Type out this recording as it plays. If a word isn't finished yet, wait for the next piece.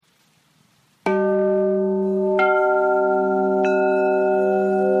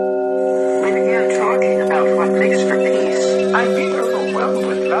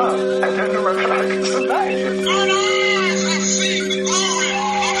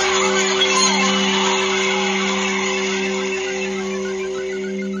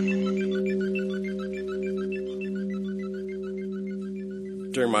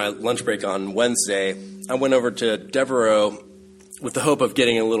lunch break on Wednesday, I went over to Devereaux with the hope of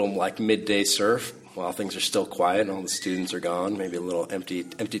getting a little midday surf while things are still quiet and all the students are gone, maybe a little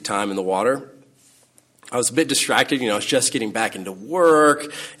empty time in the water. I was a bit distracted. I was just getting back into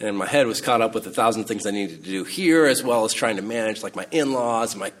work, and my head was caught up with 1,000 things I needed to do here, as well as trying to manage my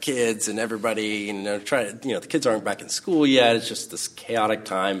in-laws, my kids, and everybody. The kids aren't back in school yet. It's just this chaotic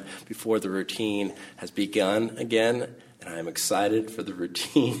time before the routine has begun again, and I am excited for the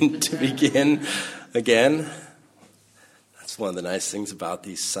routine to begin again. That's one of the nice things about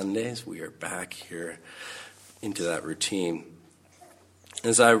these Sundays. We are back here into that routine.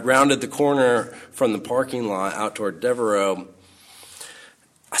 As I rounded the corner from the parking lot out toward Devereaux,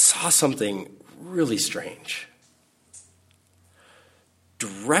 I saw something really strange.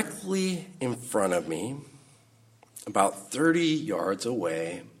 Directly in front of me, about 30 yards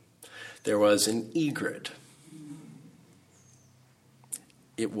away, there was an egret.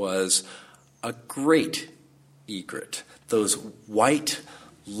 It was a great egret, those white,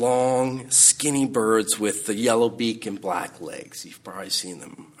 long, skinny birds with the yellow beak and black legs. You've probably seen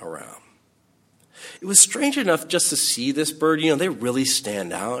them around. It was strange enough just to see this bird. They really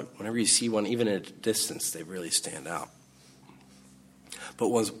stand out. Whenever you see one, even at a distance, they really stand out. But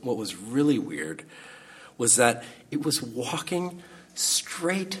what was really weird was that it was walking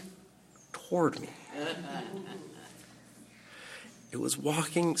straight toward me. It was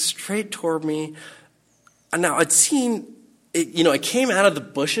walking straight toward me. And now I'd seen it came out of the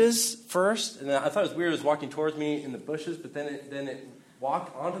bushes first, and I thought it was weird. It was walking towards me in the bushes, but then it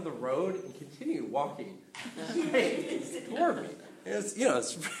walked onto the road and continued walking straight toward me. It's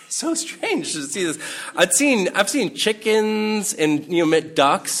so strange to see this. I've seen chickens and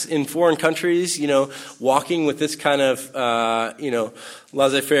ducks in foreign countries, walking with this kind of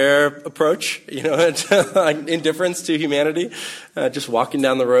laissez-faire approach, indifference to humanity, just walking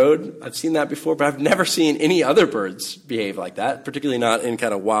down the road. I've seen that before, but I've never seen any other birds behave like that, particularly not in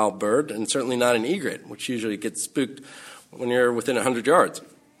kind of wild bird, and certainly not an egret, which usually gets spooked when you're within 100 yards.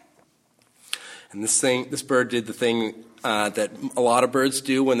 And this bird did the thing that a lot of birds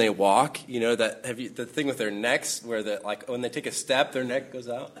do when they walk. The thing with their necks, where when they take a step, their neck goes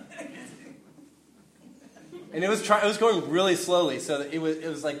out. And it was going really slowly, so that it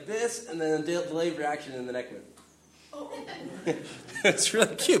was like this, and then a delayed reaction, and the neck went. It's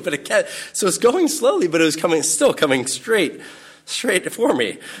really cute, but so it's going slowly, but it was still coming straight for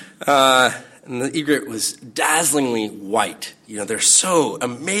me. And the egret was dazzlingly white. They're so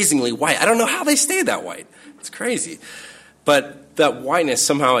amazingly white. I don't know how they stay that white. It's crazy. But that whiteness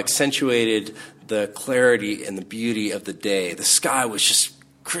somehow accentuated the clarity and the beauty of the day. The sky was just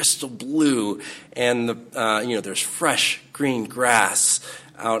crystal blue, and there's fresh green grass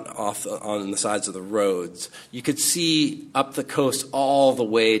out on the sides of the roads. You could see up the coast all the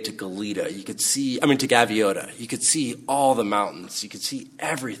way to Gaviota. To Gaviota. You could see all the mountains. You could see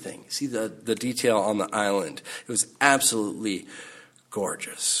everything. See the detail on the island. It was absolutely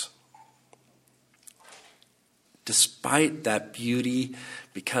gorgeous. Despite that beauty,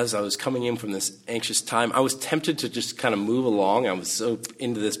 because I was coming in from this anxious time, I was tempted to just kind of move along. I was so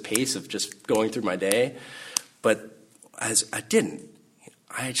into this pace of just going through my day. But as I didn't.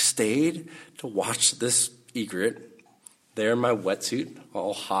 I stayed to watch this egret there in my wetsuit,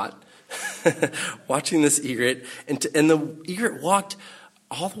 all hot, watching this egret. And the egret walked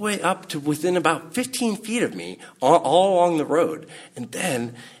all the way up to within about 15 feet of me, all along the road. And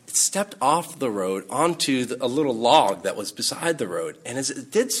then it stepped off the road onto a little log that was beside the road. And as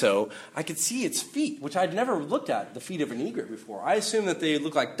it did so, I could see its feet, which I'd never looked at the feet of an egret before. I assumed that they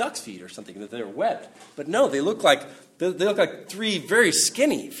looked like duck's feet or something, that they were webbed. But no, they look like three very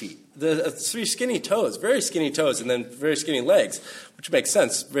skinny feet, three skinny toes, very skinny toes, and then very skinny legs, which makes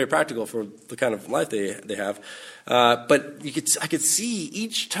sense, very practical for the kind of life they have. But I could see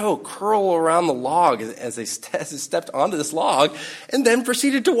each toe curl around the log as it stepped onto this log, and then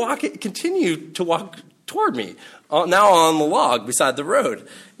proceeded to continue to walk toward me, now on the log beside the road.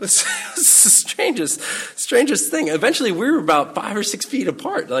 It was the strangest thing. Eventually, we were about 5 or 6 feet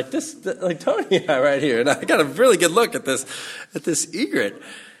apart, like Tony and I right here, and I got a really good look at this egret.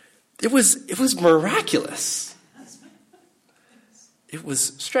 It was miraculous. It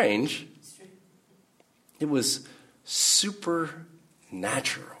was strange. It was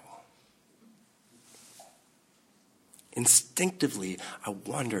supernatural. Instinctively, I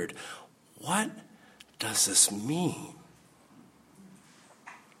wondered, what does this mean?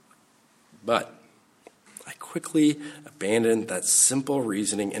 But I quickly abandoned that simple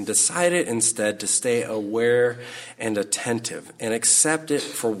reasoning and decided instead to stay aware and attentive and accept it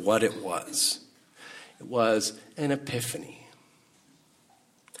for what it was. It was an epiphany.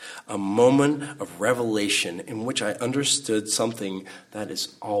 a moment of revelation in which I understood something that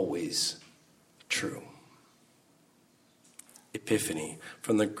is always true. Epiphany,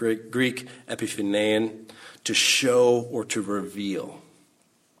 from the Greek epiphanein, to show or to reveal.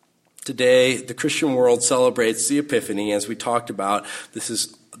 Today, the Christian world celebrates the Epiphany, as we talked about. This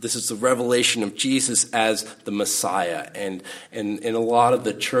is the revelation of Jesus as the Messiah. And in a lot of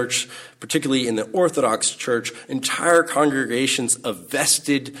the church, particularly in the Orthodox Church, entire congregations of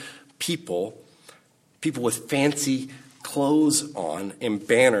vested people with fancy clothes on and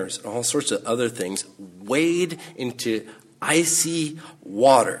banners and all sorts of other things, wade into icy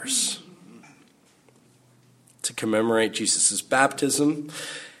waters to commemorate Jesus' baptism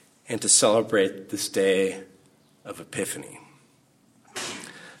and to celebrate this day of Epiphany.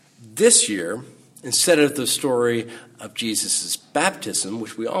 This year, instead of the story of Jesus' baptism,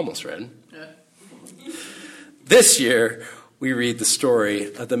 which we almost read, this year we read the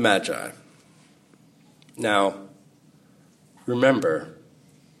story of the Magi. Now, remember,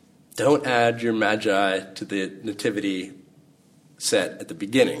 don't add your Magi to the nativity set at the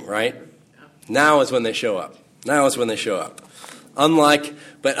beginning, right? Now is when they show up. Unlike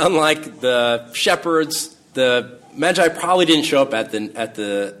the shepherds, the Magi probably didn't show up at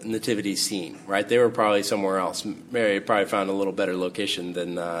the nativity scene, right? They were probably somewhere else. Mary probably found a little better location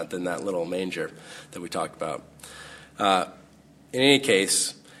than that little manger that we talked about. In any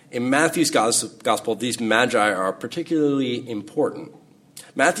case, in Matthew's gospel, these Magi are particularly important.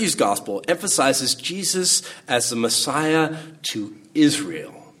 Matthew's gospel emphasizes Jesus as the Messiah to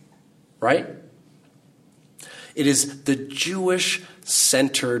Israel, right? It is the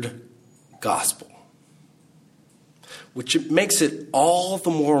Jewish-centered gospel, which makes it all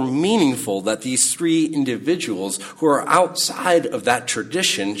the more meaningful that these three individuals who are outside of that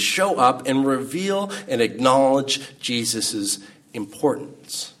tradition show up and reveal and acknowledge Jesus'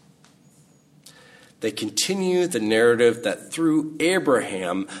 importance. They continue the narrative that through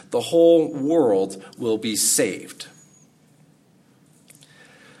Abraham, the whole world will be saved.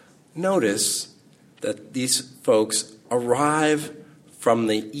 Notice that these folks arrive from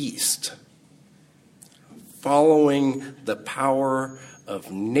the east, following the power of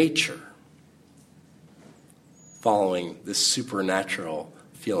nature, following this supernatural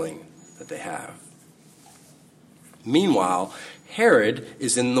feeling that they have. Meanwhile, Herod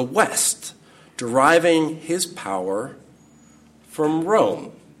is in the west, deriving his power from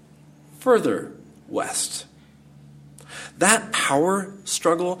Rome, further west. That power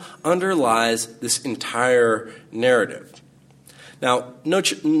struggle underlies this entire narrative. Now,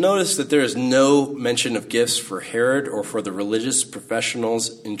 notice that there is no mention of gifts for Herod or for the religious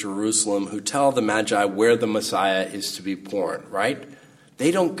professionals in Jerusalem who tell the Magi where the Messiah is to be born, right?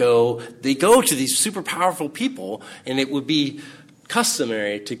 They go to these super powerful people, and it would be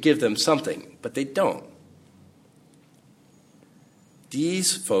customary to give them something, but they don't.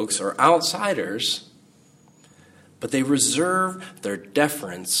 These folks are outsiders, but they reserve their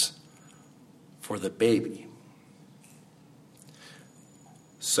deference for the baby.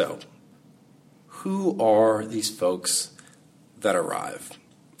 So, who are these folks that arrive?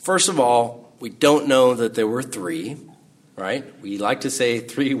 First of all, we don't know that there were three, right? We like to say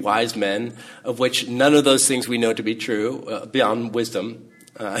three wise men, of which none of those things we know to be true, beyond wisdom.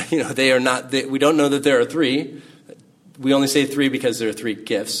 They are not. We don't know that there are three. We only say three because there are three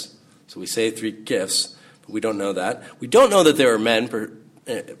gifts. So we say three gifts, but we don't know that. We don't know that there are men,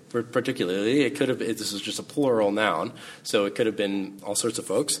 particularly. It could have. This is just a plural noun, so it could have been all sorts of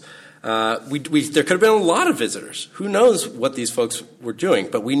folks. There could have been a lot of visitors. Who knows what these folks were doing?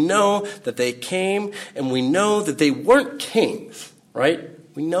 But we know that they came, and we know that they weren't kings, right?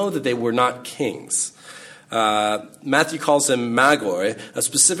 We know that they were not kings. Matthew calls them magoi, a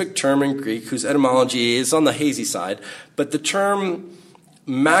specific term in Greek whose etymology is on the hazy side. But the term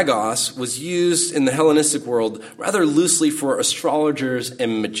magos was used in the Hellenistic world rather loosely for astrologers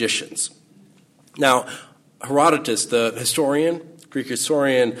and magicians. Now, Herodotus, the historian, Greek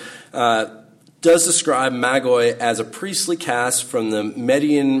historian, does describe magoi as a priestly caste from the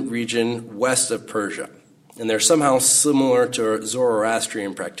Median region west of Persia. And they're somehow similar to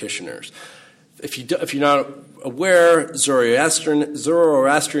Zoroastrian practitioners. If you're not aware,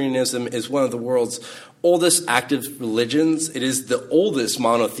 Zoroastrianism is one of the world's oldest active religions. It is the oldest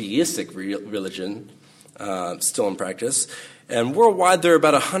monotheistic religion still in practice. And worldwide, there are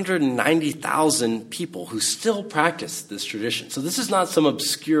about 190,000 people who still practice this tradition. So this is not some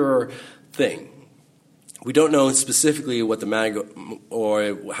obscure thing. We don't know specifically what the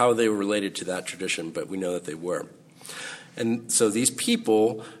or how they were related to that tradition, but we know that they were. And so these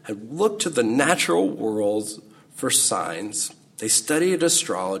people had looked to the natural world for signs They studied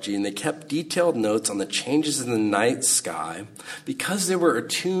astrology and they kept detailed notes on the changes in the night sky because they were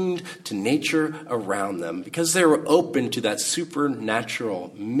attuned to nature around them, because they were open to that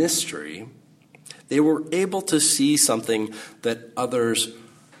supernatural mystery. They were able to see something that others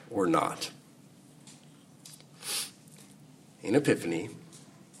were not. In Epiphany,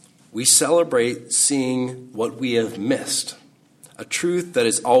 we celebrate seeing what we have missed, a truth that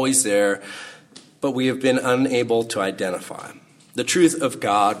is always there, but we have been unable to identify. The truth of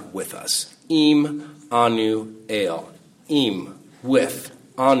God with us. Im, Anu, El. Im, with.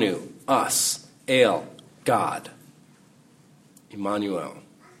 Anu, us. El, God. Emmanuel.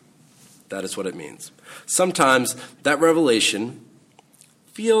 That is what it means. Sometimes that revelation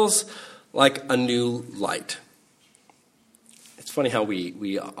feels like a new light. It's funny how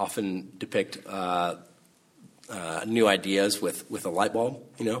we often depict new ideas with a light bulb,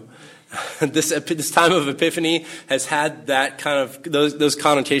 you know. This time of Epiphany has had that kind of those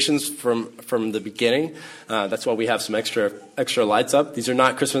connotations from the beginning. That's why we have some extra lights up. These are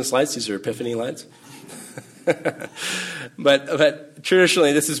not Christmas lights; these are Epiphany lights. But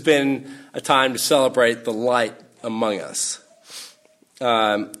traditionally, this has been a time to celebrate the light among us,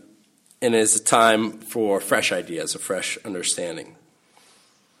 and is a time for fresh ideas, a fresh understanding.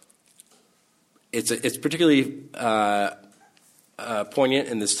 It's particularly poignant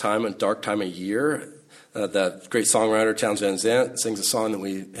in this time, a dark time of year. The great songwriter Townes Van Zandt sings a song that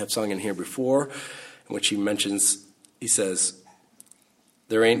we have sung in here before, in which he says,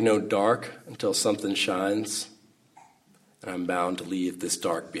 "There ain't no dark until something shines, and I'm bound to leave this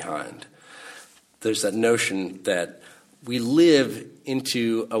dark behind." There's that notion that we live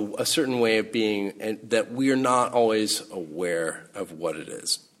into a certain way of being, and that we are not always aware of what it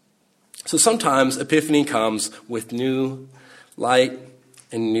is. So sometimes Epiphany comes with new light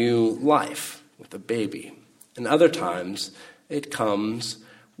and new life, with a baby. And other times it comes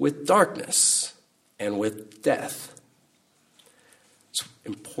with darkness and with death. It's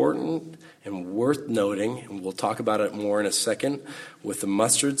important and worth noting, and we'll talk about it more in a second with the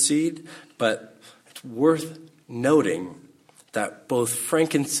mustard seed, but it's worth noting that both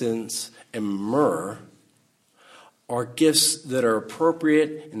frankincense and myrrh are gifts that are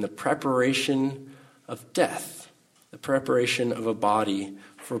appropriate in the preparation of death, the preparation of a body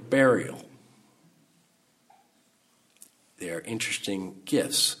for burial. They are interesting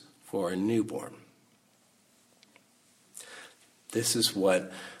gifts for a newborn. This is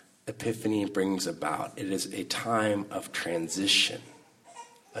what Epiphany brings about. It is a time of transition,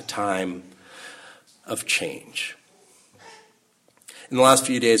 a time of change. In the last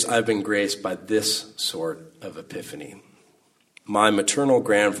few days, I've been graced by this sort of epiphany. My maternal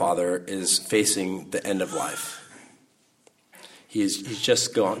grandfather is facing the end of life. He's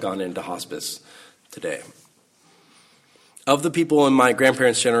just gone into hospice today. Of the people in my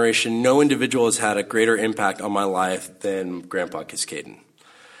grandparents' generation, no individual has had a greater impact on my life than Grandpa Kiskaden.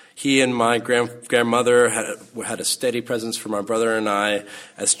 He and my grandmother had a steady presence for my brother and I.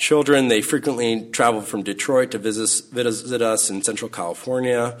 As children, they frequently traveled from Detroit to visit us in Central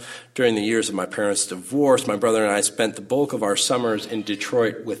California. During the years of my parents' divorce, my brother and I spent the bulk of our summers in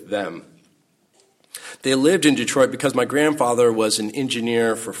Detroit with them. They lived in Detroit because my grandfather was an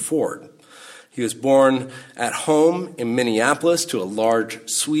engineer for Ford. He was born at home in Minneapolis to a large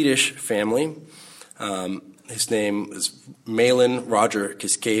Swedish family. His name is Malin Roger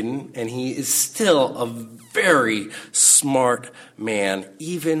Kiskaden, and he is still a very smart man,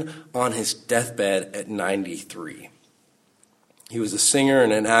 even on his deathbed at 93. He was a singer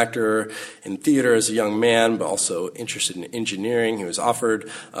and an actor in theater as a young man, but also interested in engineering. He was offered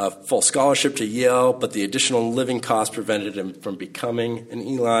a full scholarship to Yale, but the additional living costs prevented him from becoming an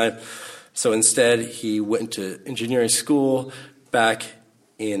Eli. So instead, he went to engineering school back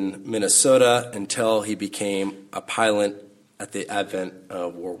in Minnesota until he became a pilot at the advent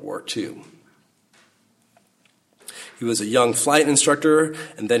of World War II. He was a young flight instructor,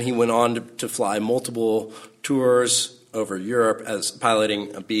 and then he went on to fly multiple tours over Europe as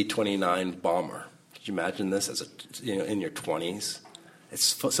piloting a B-29 bomber. Could you imagine this in your 20s? It's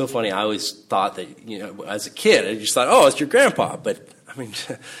so funny. I always thought that, as a kid, I just thought, oh, it's your grandpa. But,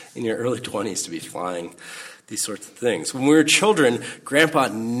 in your early 20s to be flying these sorts of things. When we were children, Grandpa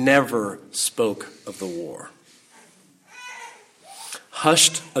never spoke of the war.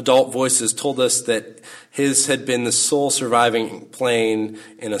 Hushed adult voices told us that his had been the sole surviving plane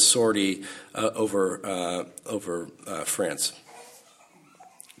in a sortie over France.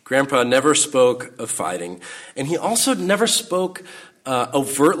 Grandpa never spoke of fighting, and he also never spoke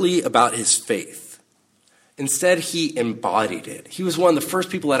overtly about his faith. Instead, he embodied it. He was one of the first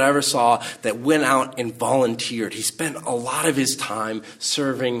people that I ever saw that went out and volunteered. He spent a lot of his time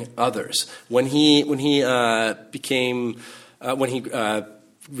serving others. When he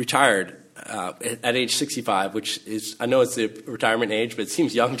retired at age 65, which is, I know it's the retirement age, but it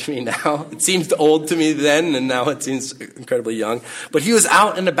seems young to me now. It seemed old to me then, and now it seems incredibly young. But he was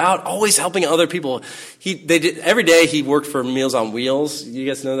out and about, always helping other people. Every day he worked for Meals on Wheels. You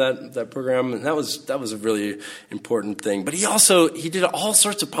guys know that program? And that was a really important thing. But he did all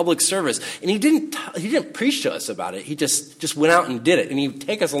sorts of public service, and he didn't preach to us about it. He just went out and did it, and he'd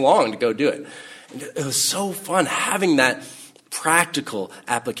take us along to go do it. And it was so fun having that practical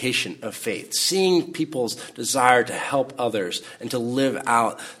application of faith, seeing people's desire to help others and to live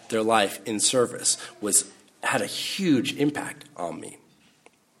out their life in service had a huge impact on me.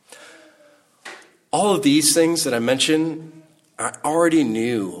 All of these things that I mentioned, I already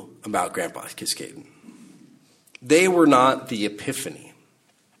knew about Grandpa Kiskaden. They were not the epiphany.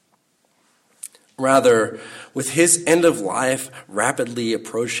 Rather, with his end of life rapidly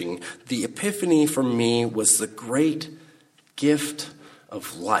approaching, the epiphany for me was the great gift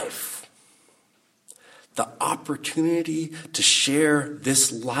of life. The opportunity to share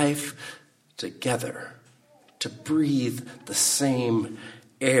this life together, to breathe the same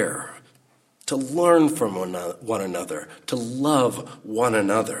air, to learn from one another, to love one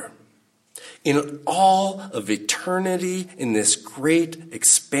another. In all of eternity, in this great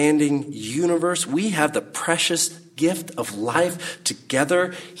expanding universe, we have the precious gift of life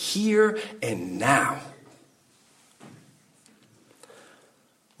together here and now.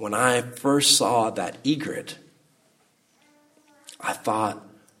 When I first saw that egret, I thought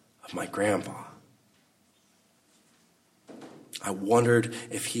of my grandpa. I wondered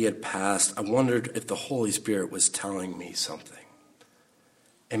if he had passed. I wondered if the Holy Spirit was telling me something.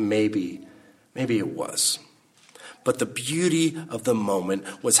 And maybe it was. But the beauty of the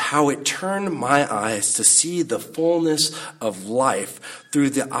moment was how it turned my eyes to see the fullness of life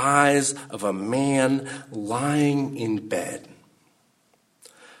through the eyes of a man lying in bed.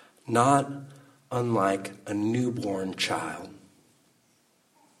 Not unlike a newborn child,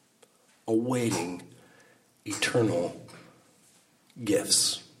 awaiting eternal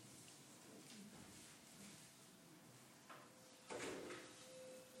gifts.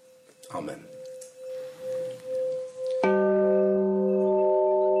 Amen.